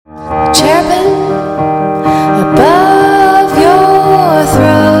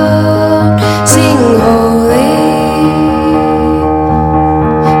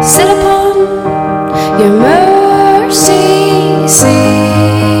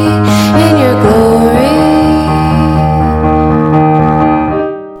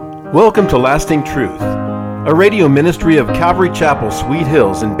Welcome to Lasting Truth, a radio ministry of Calvary Chapel, Sweet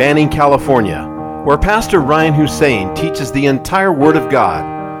Hills in Banning, California, where Pastor Ryan Hussein teaches the entire Word of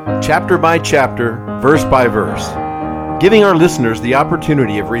God, chapter by chapter, verse by verse, giving our listeners the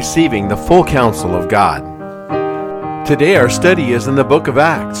opportunity of receiving the full counsel of God. Today our study is in the book of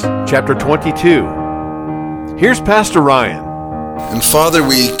Acts, chapter 22. Here's Pastor Ryan. And Father,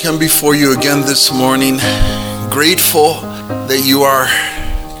 we come before you again this morning, grateful that you are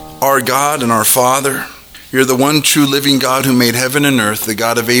our God and our Father. You're the one true living God who made heaven and earth, the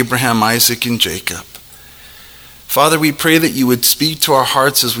God of Abraham, Isaac, and Jacob. Father, we pray that you would speak to our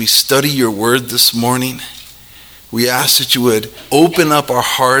hearts as we study your word this morning. We ask that you would open up our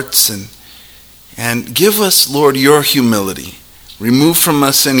hearts and give us, Lord, your humility. Remove from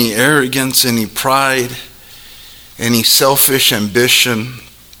us any arrogance, any pride, any selfish ambition.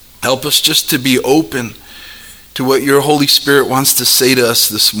 Help us just to be open to what your Holy Spirit wants to say to us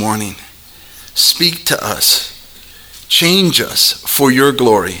this morning. Speak to us. Change us for your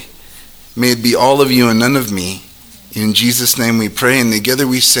glory. May it be all of you and none of me. In Jesus' name we pray, and together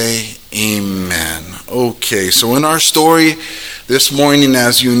we say, amen. Okay, so in our story this morning,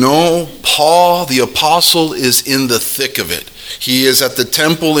 as you know, Paul the apostle is in the thick of it. He is at the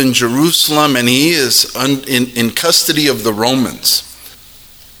temple in Jerusalem, and he is in custody of the Romans.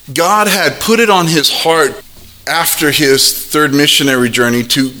 God had put it on his heart after his third missionary journey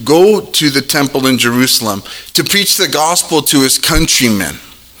to go to the temple in Jerusalem to preach the gospel to his countrymen.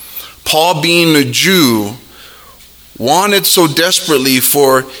 Paul, being a Jew, wanted so desperately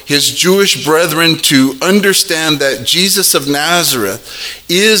for his Jewish brethren to understand that Jesus of Nazareth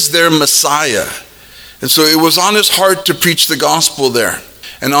is their Messiah. And so it was on his heart to preach the gospel there.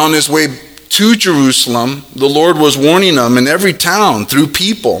 And on his way to Jerusalem, the Lord was warning them in every town through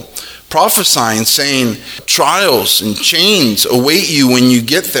people, prophesying, saying, trials and chains await you when you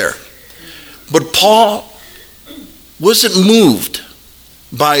get there. But Paul wasn't moved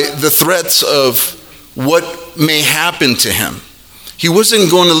by the threats of what may happen to him. He wasn't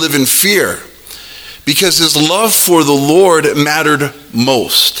going to live in fear because his love for the Lord mattered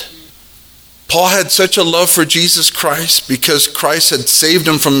most. Paul had such a love for Jesus Christ because Christ had saved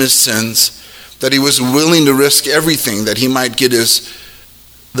him from his sins that he was willing to risk everything that he might get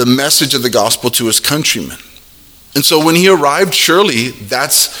the message of the gospel to his countrymen. And so when he arrived, surely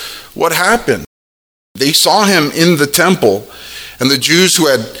that's what happened. They saw him in the temple, and the Jews who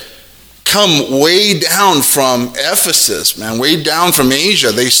had come way down from Ephesus, way down from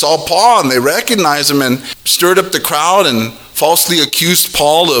Asia, they saw Paul and they recognized him and stirred up the crowd and falsely accused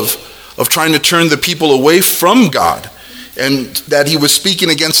Paul of trying to turn the people away from God, and that he was speaking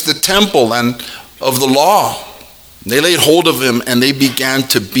against the temple and of the law. They laid hold of him and they began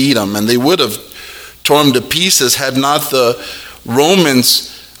to beat him, and they would have torn him to pieces had not the Romans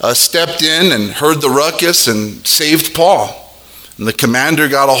stepped in and heard the ruckus and saved Paul. And the commander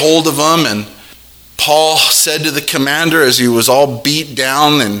got a hold of him, and Paul said to the commander as he was all beat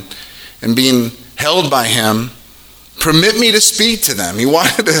down and being held by him, "Permit me to speak to them." He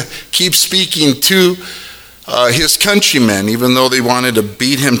wanted to keep speaking to his countrymen, even though they wanted to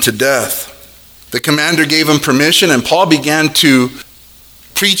beat him to death. The commander gave him permission, and Paul began to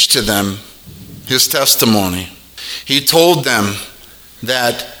preach to them his testimony. He told them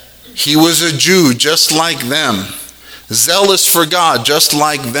that he was a Jew just like them, zealous for God just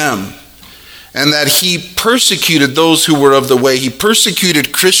like them, and that he persecuted those who were of the way. He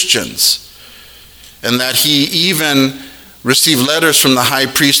persecuted Christians, and that he even received letters from the high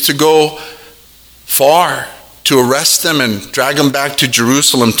priest to go far to arrest them and drag them back to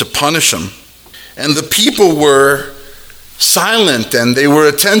Jerusalem to punish them. And the people were silent and they were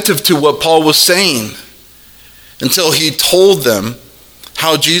attentive to what Paul was saying until he told them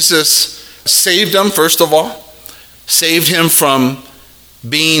how Jesus saved them, first of all, saved him from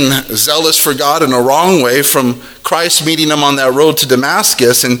being zealous for God in a wrong way, from Christ meeting him on that road to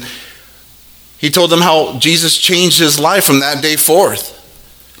Damascus. And he told them how Jesus changed his life from that day forth,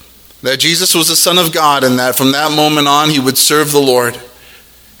 that Jesus was the Son of God, and that from that moment on he would serve the Lord.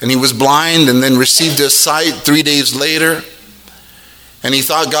 And he was blind and then received his sight 3 days later. And he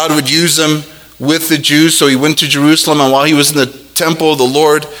thought God would use him with the Jews, so he went to Jerusalem. And while he was in the temple, the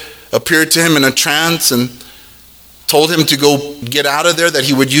Lord appeared to him in a trance and told him to go get out of there, that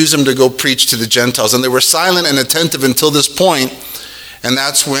he would use him to go preach to the Gentiles. And they were silent and attentive until this point. And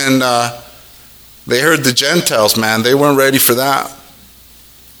that's when they heard the Gentiles, they weren't ready for that.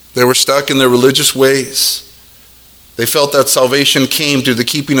 They were stuck in their religious ways. They felt that salvation came through the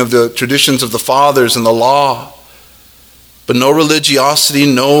keeping of the traditions of the fathers and the law. But no religiosity,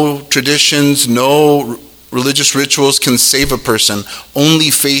 no traditions, no religious rituals can save a person. Only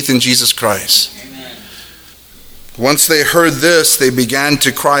faith in Jesus Christ. Amen. Once they heard this, they began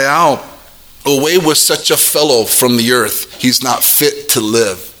to cry out, "Away with such a fellow from the earth. He's not fit to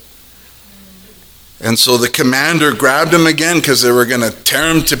live." And so the commander grabbed him again because they were going to tear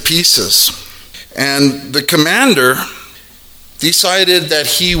him to pieces. And the commander decided that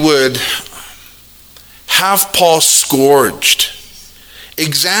he would have Paul scourged,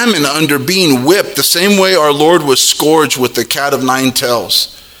 examined under being whipped the same way our Lord was scourged with the cat of nine tails,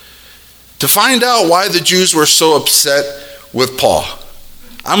 to find out why the Jews were so upset with Paul.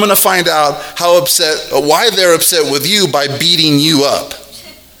 I'm going to find out why they're upset with you by beating you up.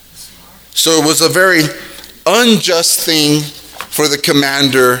 So it was a very unjust thing for the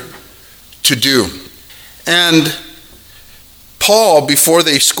commander to do. And Paul, before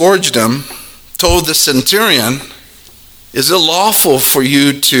they scourged him, told the centurion, "Is it lawful for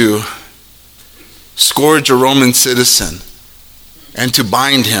you to scourge a Roman citizen and to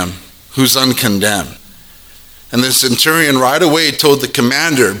bind him who's uncondemned?" And the centurion right away told the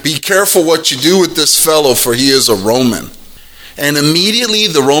commander, "Be careful what you do with this fellow, for he is a Roman." And immediately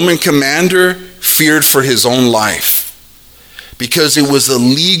the Roman commander feared for his own life, because it was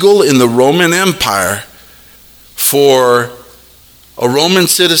illegal in the Roman Empire for a Roman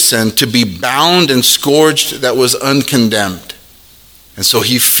citizen to be bound and scourged that was uncondemned. And so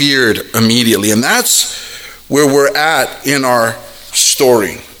he feared immediately. And that's where we're at in our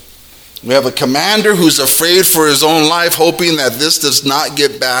story. We have a commander who's afraid for his own life, hoping that this does not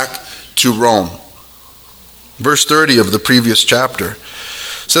get back to Rome. Verse 30 of the previous chapter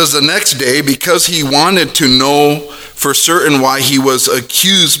says, "The next day, because he wanted to know for certain why he was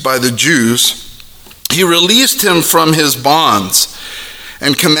accused by the Jews, he released him from his bonds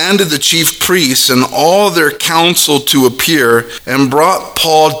and commanded the chief priests and all their council to appear, and brought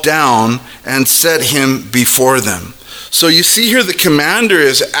Paul down and set him before them." So you see here the commander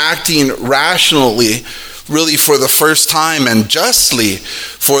is acting rationally, really for the first time, and justly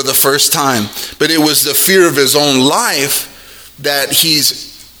for the first time. But it was the fear of his own life that he's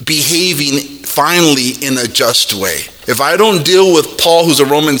behaving finally in a just way. If I don't deal with Paul, who's a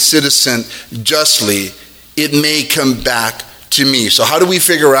Roman citizen, justly, it may come back to me. So how do we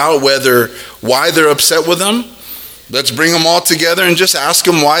figure out why they're upset with him? Let's bring them all together and just ask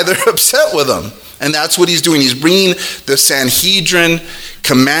them why they're upset with him. And that's what he's doing. He's bringing the Sanhedrin,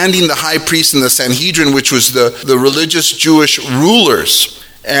 commanding the high priest and the Sanhedrin, which was the religious Jewish rulers,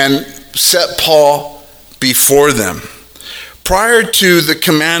 and set Paul before them. Prior to the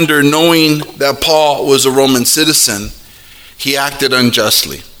commander knowing that Paul was a Roman citizen, he acted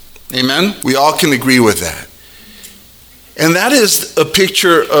unjustly. Amen? We all can agree with that. And that is a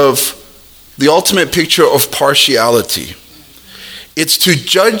picture of, the ultimate picture of partiality. It's to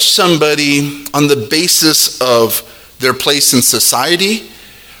judge somebody on the basis of their place in society,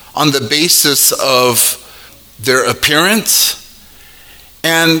 on the basis of their appearance.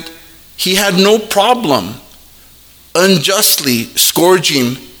 And he had no problem unjustly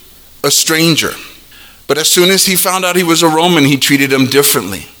scourging a stranger. But as soon as he found out he was a Roman, he treated him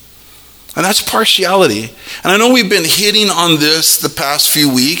differently. And that's partiality. And I know we've been hitting on this the past few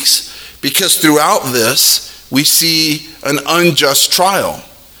weeks, because throughout this, we see an unjust trial.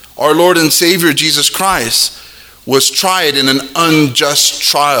 Our Lord and Savior, Jesus Christ, was tried in an unjust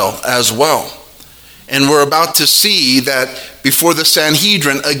trial as well. And we're about to see that before the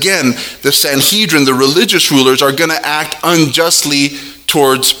Sanhedrin, again, the Sanhedrin, the religious rulers, are going to act unjustly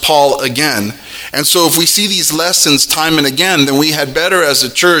towards Paul again. And so if we see these lessons time and again, then we had better as a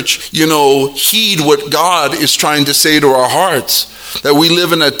church, heed what God is trying to say to our hearts. That we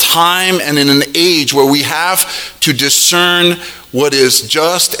live in a time and in an age where we have to discern what is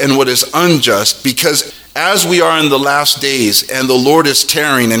just and what is unjust, because as we are in the last days and the Lord is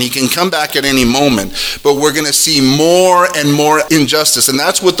tarrying and he can come back at any moment, but we're going to see more and more injustice. And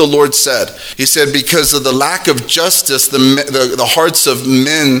that's what the Lord said. He said, because of the lack of justice, the hearts of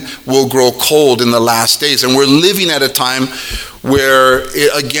men will grow cold in the last days. And we're living at a time where,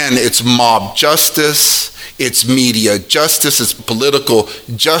 it's mob justice, it's media justice, it's political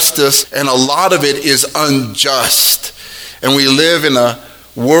justice, and a lot of it is unjust. And we live in a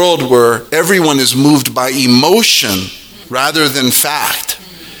world where everyone is moved by emotion rather than fact.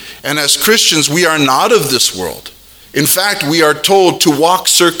 And as Christians, we are not of this world. In fact, we are told to walk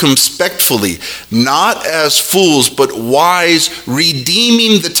circumspectly, not as fools, but wise,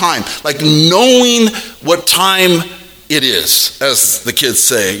 redeeming the time. Like knowing what time it is, as the kids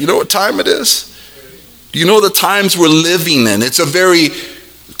say. You know what time it is? Do you know the times we're living in? It's a very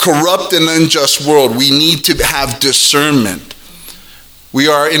corrupt and unjust world. We need to have discernment. We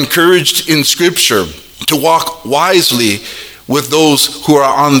are encouraged in Scripture to walk wisely with those who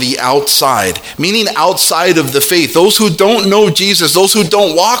are on the outside, meaning outside of the faith. Those who don't know Jesus, those who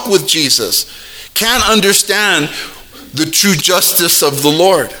don't walk with Jesus, can't understand the true justice of the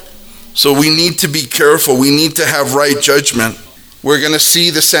Lord. So we need to be careful. We need to have right judgment. We're going to see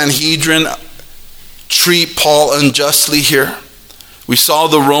the Sanhedrin treat Paul unjustly here. We saw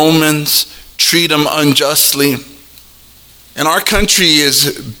the Romans treat him unjustly. And our country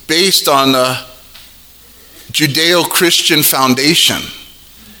is based on a Judeo-Christian foundation.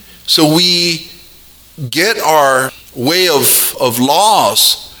 So we get our way of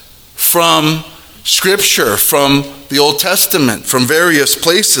laws from Scripture, from the Old Testament, from various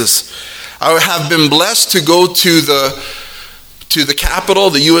places. I have been blessed to go to the Capitol,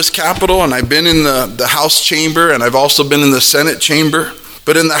 the U.S. Capitol, and I've been in the House chamber, and I've also been in the Senate chamber.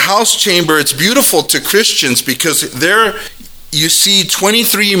 But in the House chamber, it's beautiful to Christians because there you see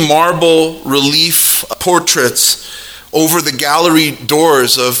 23 marble relief portraits over the gallery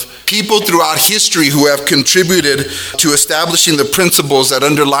doors of people throughout history who have contributed to establishing the principles that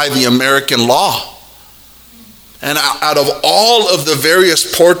underlie the American law. And out of all of the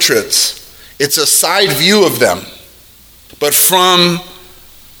various portraits, it's a side view of them. But from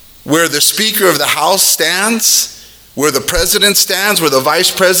where the Speaker of the House stands, where the President stands, where the Vice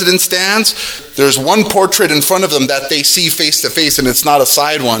President stands, there's one portrait in front of them that they see face to face, and it's not a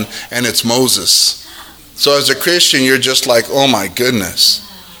side one, and it's Moses. So as a Christian, you're just like, oh my goodness,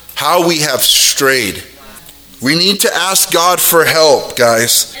 how we have strayed. We need to ask God for help,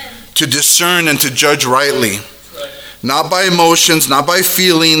 guys, to discern and to judge rightly. Not by emotions, not by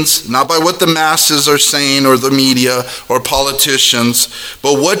feelings, not by what the masses are saying or the media or politicians,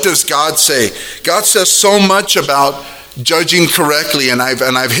 but what does God say? God says so much about judging correctly, and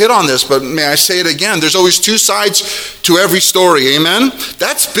I've hit on this, but may I say it again? There's always two sides to every story, amen?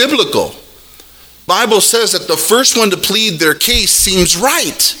 That's biblical. Bible says that the first one to plead their case seems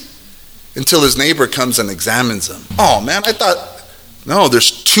right until his neighbor comes and examines them. Oh man, I thought, no,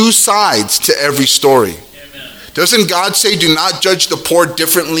 there's two sides to every story. Doesn't God say, do not judge the poor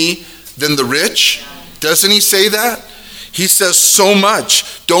differently than the rich? Doesn't he say that? He says so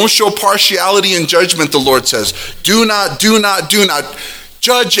much. Don't show partiality in judgment, the Lord says. Do not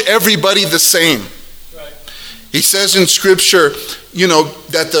judge everybody the same. He says in Scripture,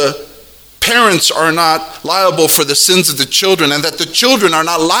 that the parents are not liable for the sins of the children, and that the children are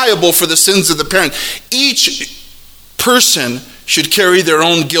not liable for the sins of the parents. Each person should carry their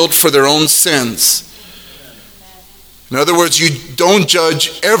own guilt for their own sins. In other words, you don't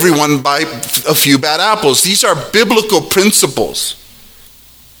judge everyone by a few bad apples. These are biblical principles.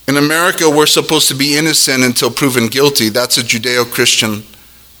 In America, we're supposed to be innocent until proven guilty. That's a Judeo-Christian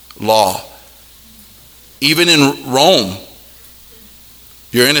law. Even in Rome,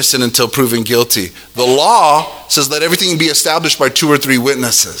 you're innocent until proven guilty. The law says let everything be established by 2 or 3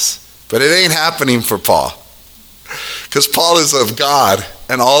 witnesses. But it ain't happening for Paul. Because Paul is of God,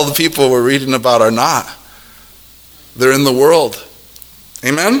 and all the people we're reading about are not. They're in the world.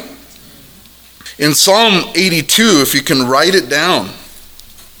 Amen? In Psalm 82, if you can write it down,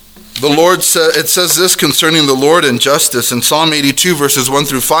 it says this concerning the Lord and justice. In Psalm 82, verses 1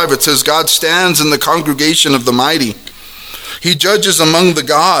 through 5, it says, God stands in the congregation of the mighty. He judges among the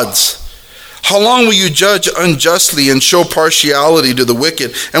gods. How long will you judge unjustly and show partiality to the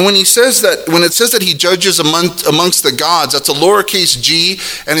wicked? And when it says that he judges amongst the gods, that's a lowercase g,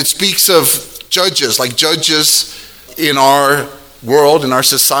 and it speaks of judges, like judges in our world, in our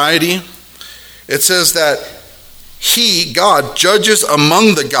society. It says that he, God, judges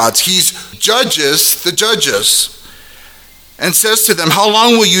among the gods. He judges the judges and says to them, how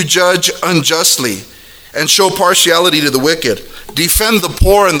long will you judge unjustly and show partiality to the wicked? Defend the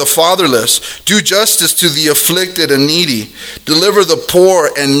poor and the fatherless. Do justice to the afflicted and needy. Deliver the poor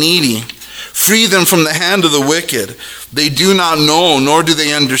and needy. Free them from the hand of the wicked. They do not know, nor do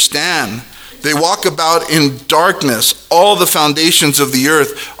they understand. They walk about in darkness. All the foundations of the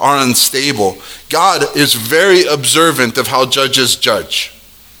earth are unstable. God is very observant of how judges judge.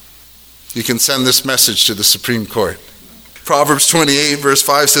 You can send this message to the Supreme Court. Proverbs 28 verse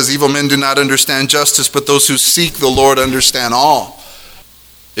 5 says, evil men do not understand justice, but those who seek the Lord understand all.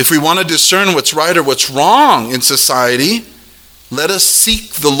 If we want to discern what's right or what's wrong in society, let us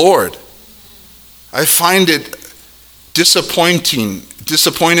seek the Lord. I find it disappointing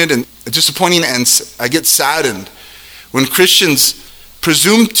and I get saddened when Christians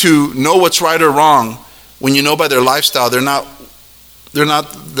presume to know what's right or wrong when you know by their lifestyle they're not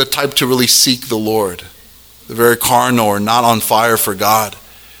the type to really seek the Lord. They're very carnal or not on fire for God.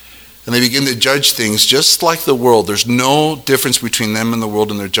 And they begin to judge things just like the world. There's no difference between them and the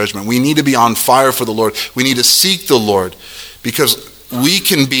world in their judgment. We need to be on fire for the Lord. We need to seek the Lord because we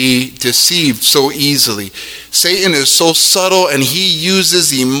can be deceived so easily. Satan is so subtle, and he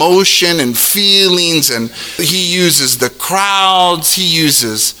uses emotion and feelings, and he uses the crowds, he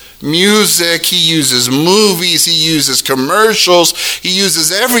uses music, he uses movies, he uses commercials, he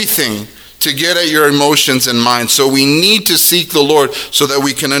uses everything to get at your emotions and minds. So we need to seek the Lord so that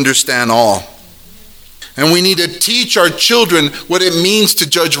we can understand all. And we need to teach our children what it means to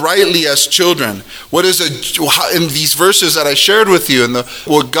judge rightly as children. What is in these verses that I shared with you, and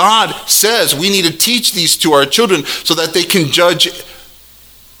what God says, we need to teach these to our children so that they can judge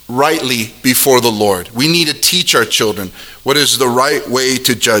rightly before the Lord. We need to teach our children what is the right way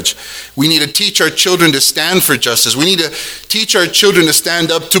to judge. We need to teach our children to stand for justice. We need to teach our children to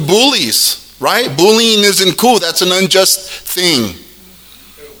stand up to bullies, right? Bullying isn't cool. That's an unjust thing.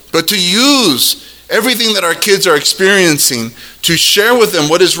 But to use everything that our kids are experiencing to share with them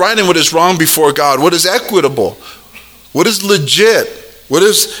what is right and what is wrong before God, what is equitable, what is legit, what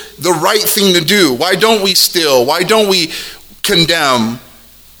is the right thing to do. Why don't we steal? Why don't we condemn?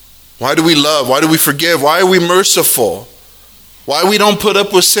 Why do we love? Why do we forgive? Why are we merciful? Why we don't put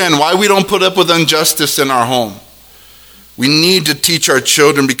up with sin? Why we don't put up with injustice in our home? We need to teach our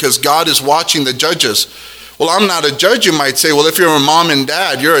children because God is watching the judges. Well, I'm not a judge, you might say. Well, if you're a mom and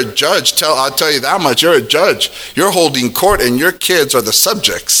dad, you're a judge. I'll tell you that much. You're a judge. You're holding court, and your kids are the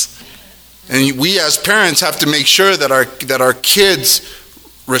subjects. And we as parents have to make sure that our kids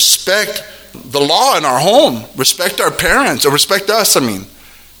respect the law in our home, respect our parents, or respect us,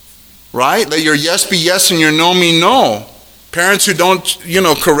 right? Let your yes be yes and your no mean no. Parents who don't,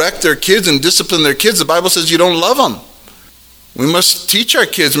 correct their kids and discipline their kids, the Bible says you don't love them. We must teach our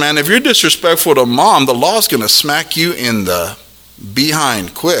kids, man, if you're disrespectful to mom, the law's going to smack you in the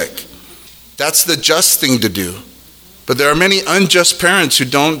behind quick. That's the just thing to do. But there are many unjust parents who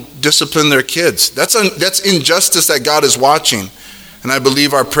don't discipline their kids. That's injustice that God is watching. And I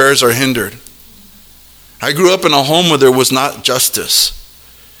believe our prayers are hindered. I grew up in a home where there was not justice.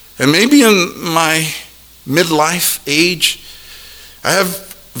 And maybe in my midlife age, I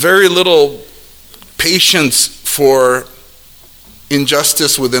have very little patience for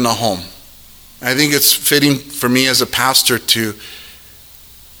injustice within a home. I think it's fitting for me as a pastor to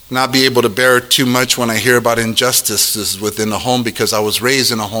not be able to bear too much when I hear about injustices within a home because I was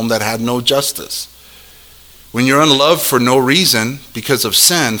raised in a home that had no justice. When you're unloved for no reason, because of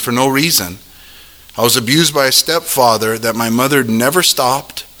sin, for no reason. I was abused by a stepfather that my mother never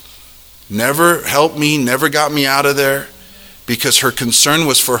stopped, never helped me, never got me out of there because her concern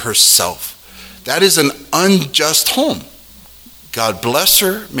was for herself. That is an unjust home. God bless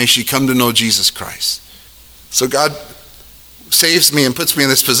her. May she come to know Jesus Christ. So God saves me and puts me in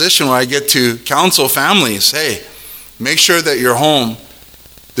this position where I get to counsel families. Hey, make sure that your home,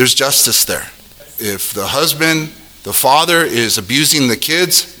 there's justice there. If the husband, the father is abusing the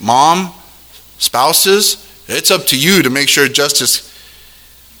kids, mom, spouses, it's up to you to make sure justice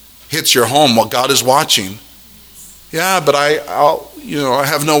hits your home while God is watching. Yeah, but I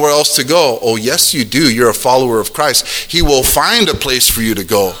have nowhere else to go. Oh, yes, you do. You're a follower of Christ. He will find a place for you to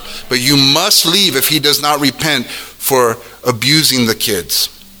go. But you must leave if he does not repent for abusing the kids.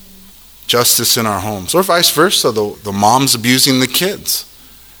 Justice in our homes. Or vice versa, the mom's abusing the kids.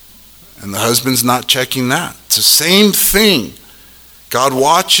 And the husband's not checking that. It's the same thing. God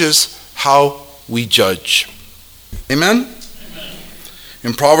watches how we judge. Amen?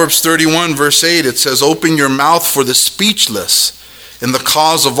 In Proverbs 31, verse 8, it says, "Open your mouth for the speechless in the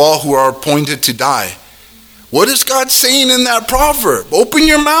cause of all who are appointed to die." What is God saying in that proverb? Open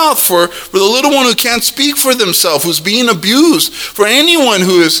your mouth for the little one who can't speak for themselves, who's being abused, for anyone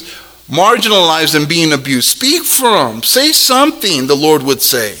who is marginalized and being abused. Speak for them. Say something, the Lord would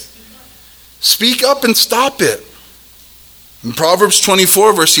say. Speak up and stop it. In Proverbs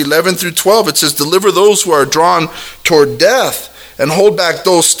 24, verse 11 through 12, it says, "Deliver those who are drawn toward death, and hold back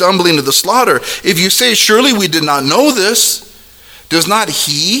those stumbling to the slaughter. If you say, surely we did not know this, does not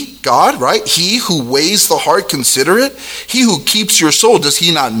he, God, right? He who weighs the heart consider it? He who keeps your soul, does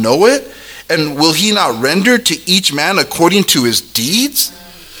he not know it? And will he not render to each man according to his deeds?"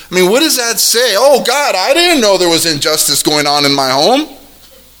 I mean, what does that say? Oh, God, I didn't know there was injustice going on in my home.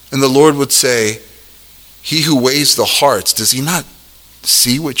 And the Lord would say, he who weighs the hearts, does he not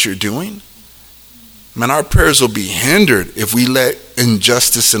see what you're doing? Man, our prayers will be hindered if we let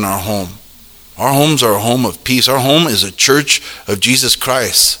injustice in our home. Our homes are a home of peace. Our home is a church of Jesus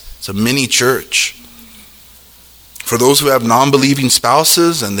Christ. It's a mini church. For those who have non-believing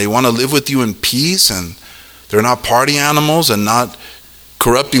spouses and they want to live with you in peace and they're not party animals and not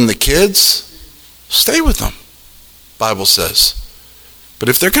corrupting the kids, stay with them, Bible says. But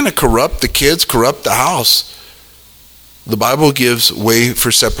if they're going to corrupt the kids, corrupt the house, the Bible gives way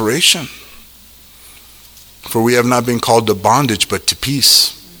for separation. For we have not been called to bondage, but to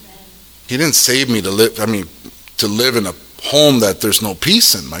peace. He didn't save me to live in a home that there's no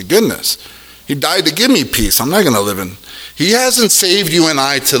peace in. My goodness. He died to give me peace. I'm not going to live in. He hasn't saved you and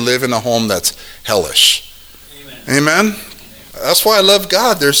I to live in a home that's hellish. Amen? That's why I love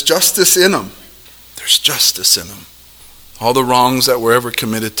God. There's justice in him. There's justice in him. All the wrongs that were ever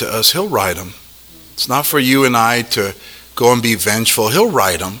committed to us, he'll right them. It's not for you and I to go and be vengeful. He'll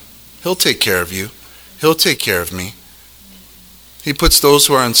right them. He'll take care of you. He'll take care of me. He puts those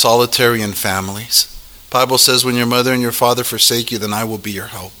who are in solitary in families. The Bible says, when your mother and your father forsake you, then I will be your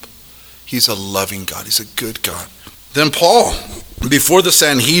help. He's a loving God. He's a good God. Then Paul, before the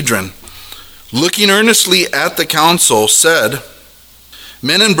Sanhedrin, looking earnestly at the council, said,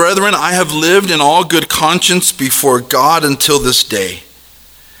 Men and brethren, I have lived in all good conscience before God until this day.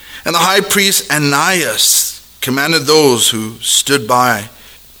 And the high priest Ananias commanded those who stood by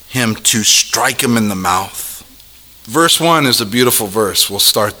him to strike him in the mouth. Verse 1 is a beautiful verse. We'll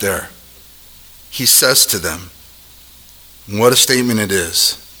start there. He says to them, what a statement it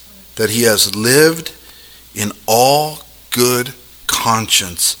is, that he has lived in all good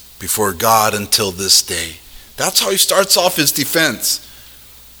conscience before God until this day. That's how he starts off his defense.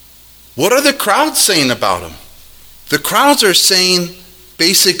 What are the crowds saying about him? The crowds are saying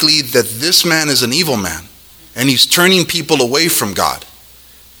basically that this man is an evil man and he's turning people away from God.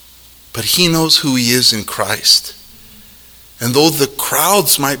 But he knows who he is in Christ. And though the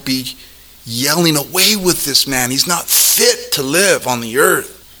crowds might be yelling away with this man, he's not fit to live on the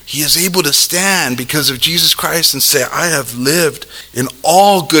earth. He is able to stand because of Jesus Christ and say, I have lived in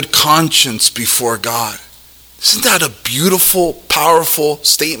all good conscience before God. Isn't that a beautiful, powerful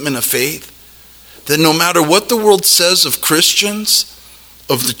statement of faith? That no matter what the world says of Christians,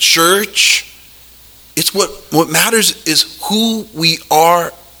 of the church, it's what matters is who we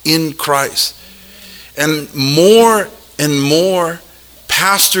are in Christ. And more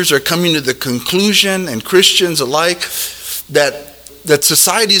pastors are coming to the conclusion, and Christians alike, that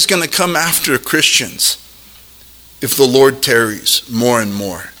society is going to come after Christians if the Lord tarries more and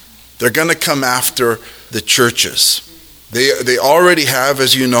more. They're going to come after the churches. They already have,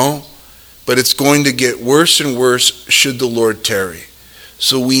 as you know, but it's going to get worse and worse should the Lord tarry.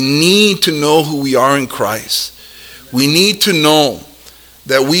 So we need to know who we are in Christ. We need to know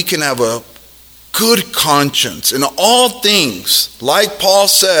that we can have a good conscience in all things, like Paul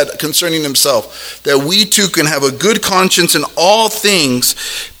said concerning himself, that we too can have a good conscience in all things,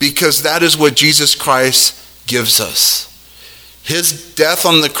 because that is what Jesus Christ gives us. His death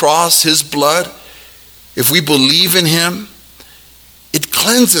on the cross, his blood, if we believe in him, it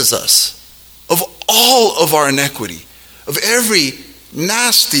cleanses us of all of our iniquity, of every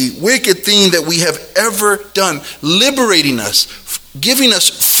nasty, wicked thing that we have ever done, liberating us, giving us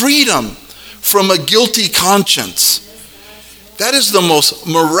freedom from a guilty conscience. That is the most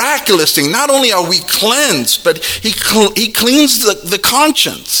miraculous thing. Not only are we cleansed, but he cleans the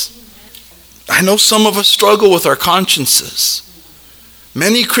conscience. I know some of us struggle with our consciences.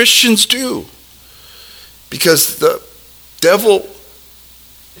 Many Christians do. Because the devil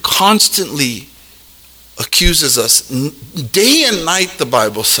constantly accuses us day and night, the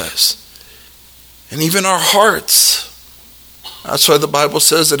Bible says. And even our hearts. That's why the Bible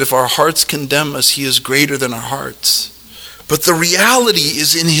says that if our hearts condemn us, he is greater than our hearts. But the reality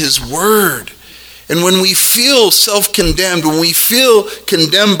is in his word. And when we feel self-condemned, when we feel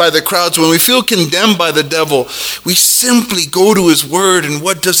condemned by the crowds, when we feel condemned by the devil, we simply go to his word. And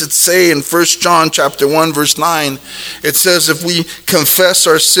what does it say in 1 John chapter 1, verse 9? It says, if we confess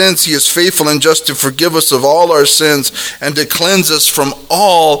our sins, he is faithful and just to forgive us of all our sins and to cleanse us from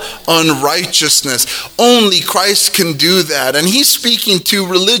all unrighteousness. Only Christ can do that. And he's speaking to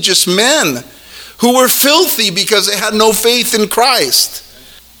religious men who were filthy because they had no faith in Christ.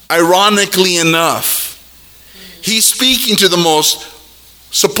 Ironically enough, he's speaking to the most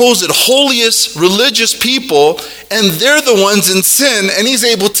supposed holiest religious people, and they're the ones in sin, and he's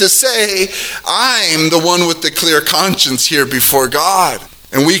able to say, I'm the one with the clear conscience here before God.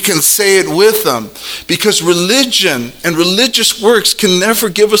 And we can say it with them, because religion and religious works can never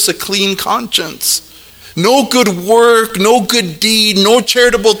give us a clean conscience. No good work, no good deed, no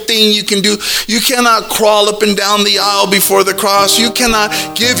charitable thing you can do. You cannot crawl up and down the aisle before the cross. You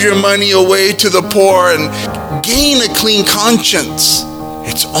cannot give your money away to the poor and gain a clean conscience.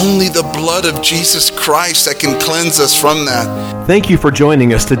 It's only the blood of Jesus Christ that can cleanse us from that. Thank you for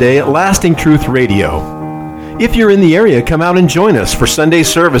joining us today at Lasting Truth Radio. If you're in the area, come out and join us for Sunday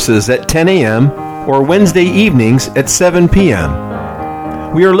services at 10 a.m. or Wednesday evenings at 7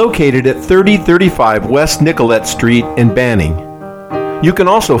 p.m. We are located at 3035 West Nicollet Street in Banning. You can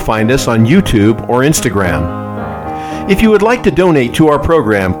also find us on YouTube or Instagram. If you would like to donate to our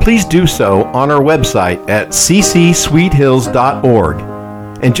program, please do so on our website at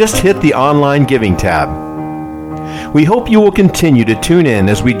ccsweethills.org and just hit the online giving tab. We hope you will continue to tune in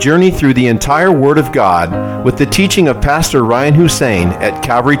as we journey through the entire Word of God with the teaching of Pastor Ryan Hussein at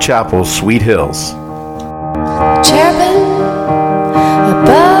Calvary Chapel, Sweet Hills. Cherubim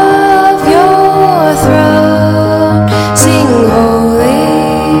above